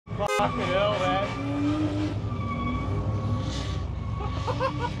Fucking hell, man.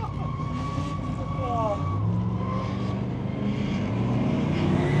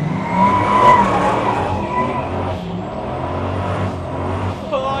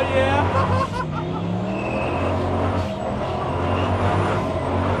 Oh yeah.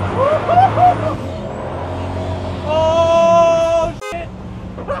 Oh shit.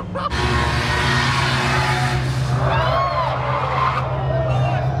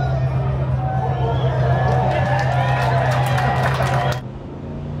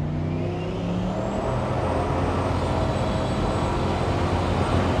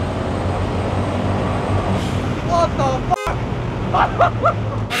 What the fuck?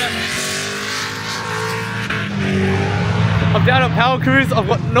 I'm down at Power Cruise. I've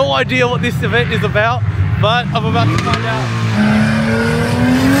got no idea what this event is about, but I'm about to find out.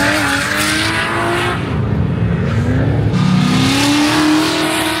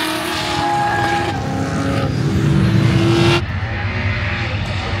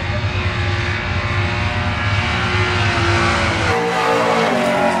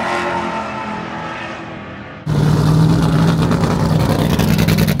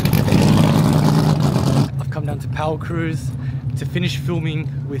 Power Cruise to finish filming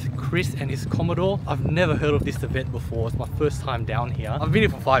with Chris and his Commodore. I've never heard of this event before. It's my first time down here. I've been here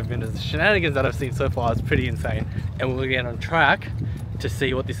for 5 minutes. The shenanigans that I've seen so far is pretty insane. And we'll get on track to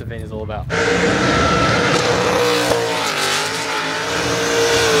see what this event is all about.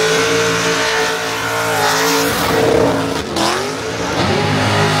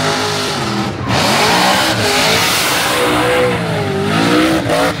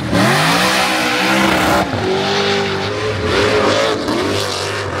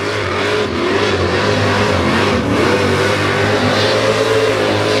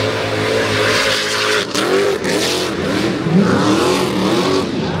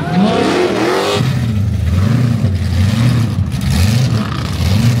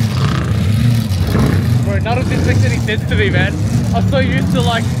 None of this makes any sense to me, man. I'm so used to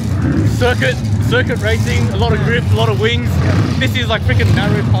like circuit racing, a lot of grip, a lot of wings. This is like freaking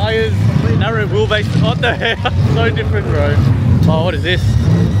narrow tires, narrow wheelbase. What the hell? So different, bro. Oh, what is this?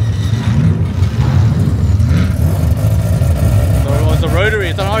 Oh, it's a rotary.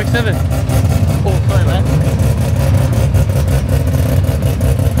 It's an RX-7. Oh, sorry, man.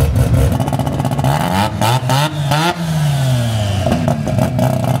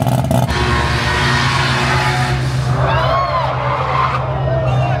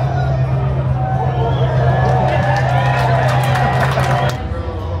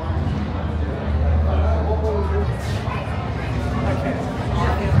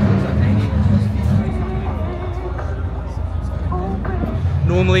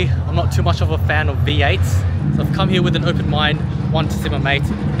 Normally, I'm not too much of a fan of V8s, so I've come here with an open mind, one, to see my mate,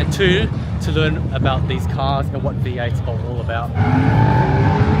 and two, to learn about these cars and what V8s are all about.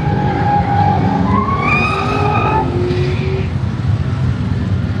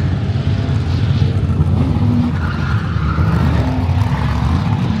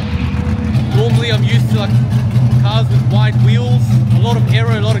 Normally, I'm used to like cars with wide wheels, a lot of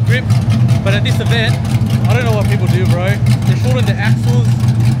aero, a lot of grip, but at this event, I don't know what people do, bro. They shorten the axles,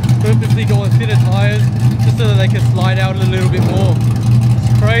 purposely go on thinner tires, just so that they can slide out a little bit more.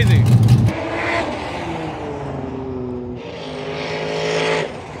 It's crazy.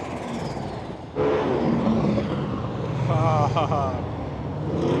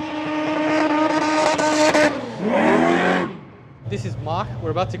 This is Mark.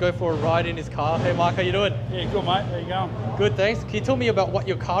 We're about to go for a ride in his car. Hey Mark, how you doing? Yeah, good mate. How you going? Good, thanks. Can you tell me about what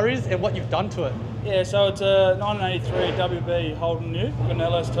your car is and what you've done to it? Yeah, so it's a 1983 WB Holden Ute. Got an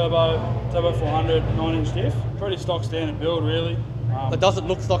LS Turbo 400 9-inch diff. Pretty stock standard build, really. It doesn't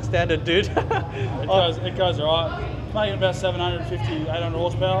look stock standard, dude. it goes alright. It's making about 750, 800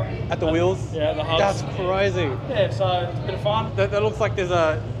 horsepower. At the wheels? Yeah, the hubs. That's crazy. Yeah, so it's a bit of fun. That looks like there's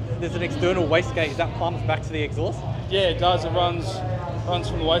an external wastegate. Is that pumps back to the exhaust? Yeah, it does. It runs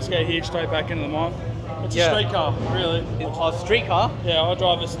from the wastegate here straight back into the mine. It's a street car, really. It's a street car? Yeah, I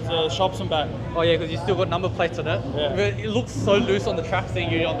drive it to the shops and back. Oh yeah, because you still got number plates on it. Yeah. But it looks so loose on the track,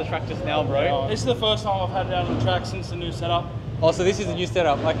 seeing you on the track just now, bro. This is the first time I've had it out on the track since the new setup. Oh, so this is a new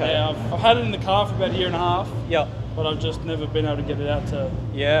setup, okay. Yeah, I've had it in the car for about a year and a half. Yeah. But I've just never been able to get it out to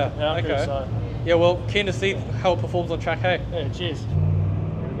Power Cruise, okay. So. Yeah, well, keen to see how it performs on track, hey? Yeah, cheers.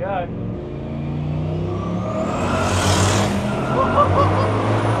 Here we go.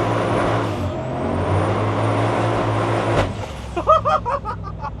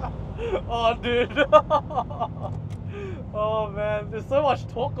 Oh, dude. Oh, man. There's so much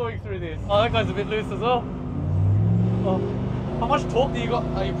torque going through this. Oh, that guy's a bit loose as well. Oh. How much torque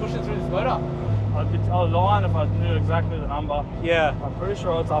are you pushing through this motor? I'd lie if I knew exactly the number. Yeah. I'm pretty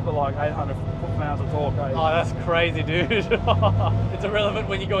sure it's up at like 800 foot-pounds of torque. Eh? Oh, that's crazy, dude. It's irrelevant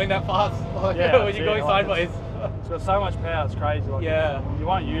when you're going that fast. Like, yeah, when you're going sideways. It's got so much power, it's crazy. Like, yeah. You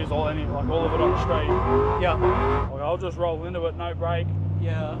won't use all of it on the street. Yeah. Like, I'll just roll into it, no brake.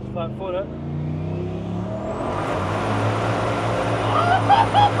 Yeah. Flat foot it.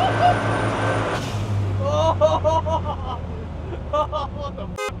 What the f?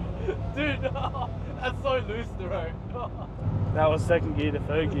 Dude, that's so loose, bro. That was second gear to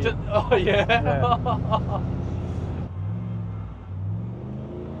third gear. Oh, yeah.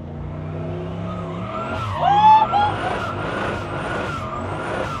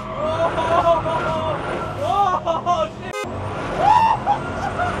 Oh, shit.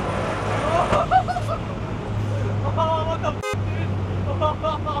 Oh, what the f, dude?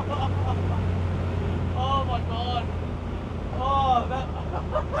 Oh my god. Oh, that.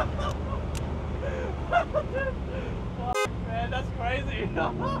 Fuck, man, that's crazy.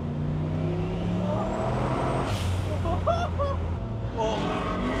 Oh.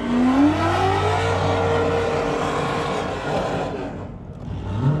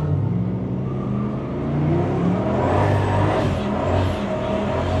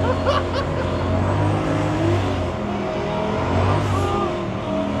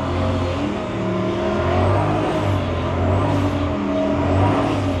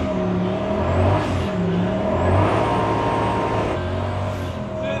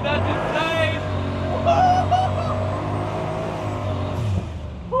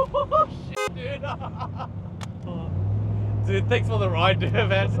 Dude, thanks for the ride, dude, man.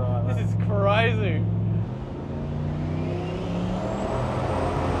 Right, this is crazy.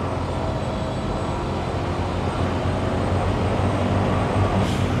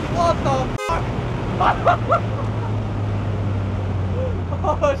 What the fuck?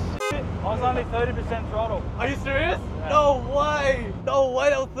 Oh shit. I was only 30% throttle. Are you serious? Yeah. No way. No way,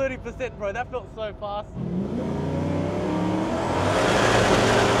 that was 30%, bro. That felt so fast.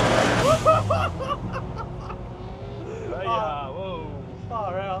 Whoa.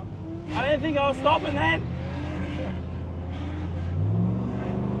 Far out. I didn't think I was stopping then.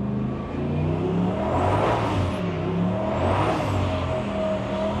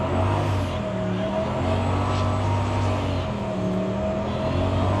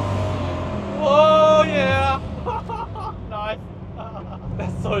 Whoa, yeah. Nice.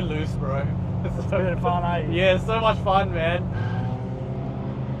 That's so loose, bro. It's a bit of fun, eh? Yeah, so much fun, man.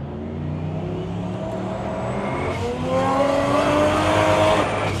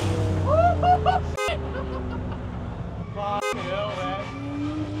 Fucking hell, man.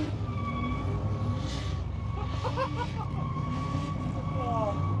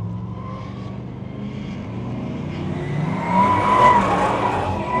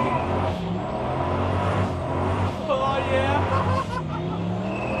 Oh yeah.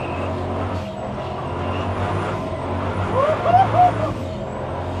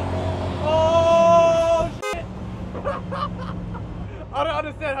 Oh shit. I don't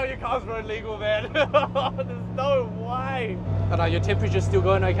understand how your car's road legal, man. There's no way. And your temperature's still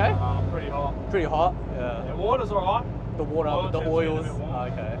going okay? Pretty hot. Pretty hot? Yeah. Yeah, water's alright. The water, the oils.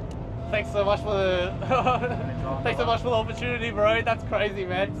 Okay. Thanks so much for the thanks so much for the opportunity, bro. That's crazy,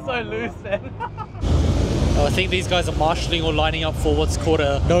 man. So loose, man. I think these guys are marshalling or lining up for what's called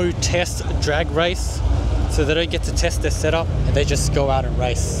a no test drag race. So they don't get to test their setup and they just go out and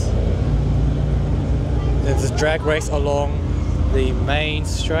race. There's a drag race along the main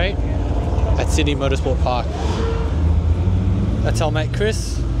straight at Sydney Motorsport Park. That's our mate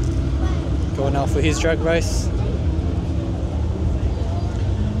Chris going out for his drag race.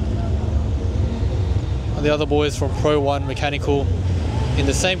 And the other boys from Pro 1 Mechanical in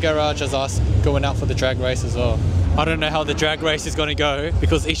the same garage as us going out for the drag race as well. I don't know how the drag race is going to go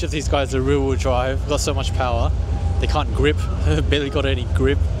because each of these guys are rear wheel drive, got so much power, they can't grip, barely got any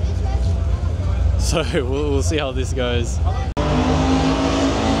grip. So we'll see how this goes.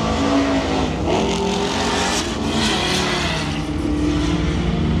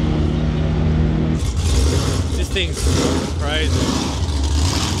 This thing's crazy.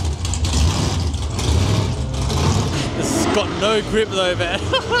 This has got no grip though, man.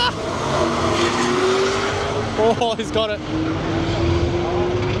 Oh, he's got it.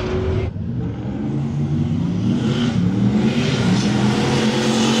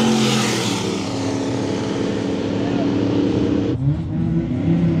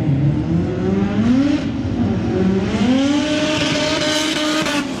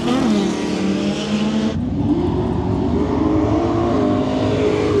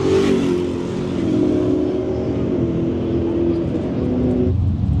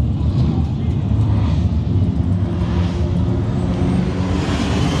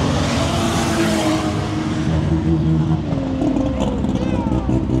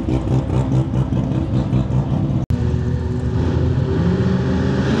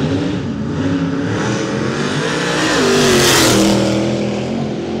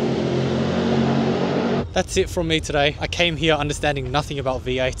 that's it from me today. I came here understanding nothing about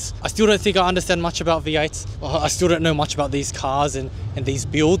V8s. I still don't think I understand much about V8s. I still don't know much about these cars and these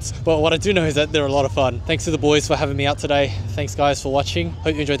builds, but what I do know is that they're a lot of fun. Thanks to the boys for having me out today. Thanks guys for watching.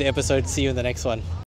 Hope you enjoyed the episode. See you in the next one.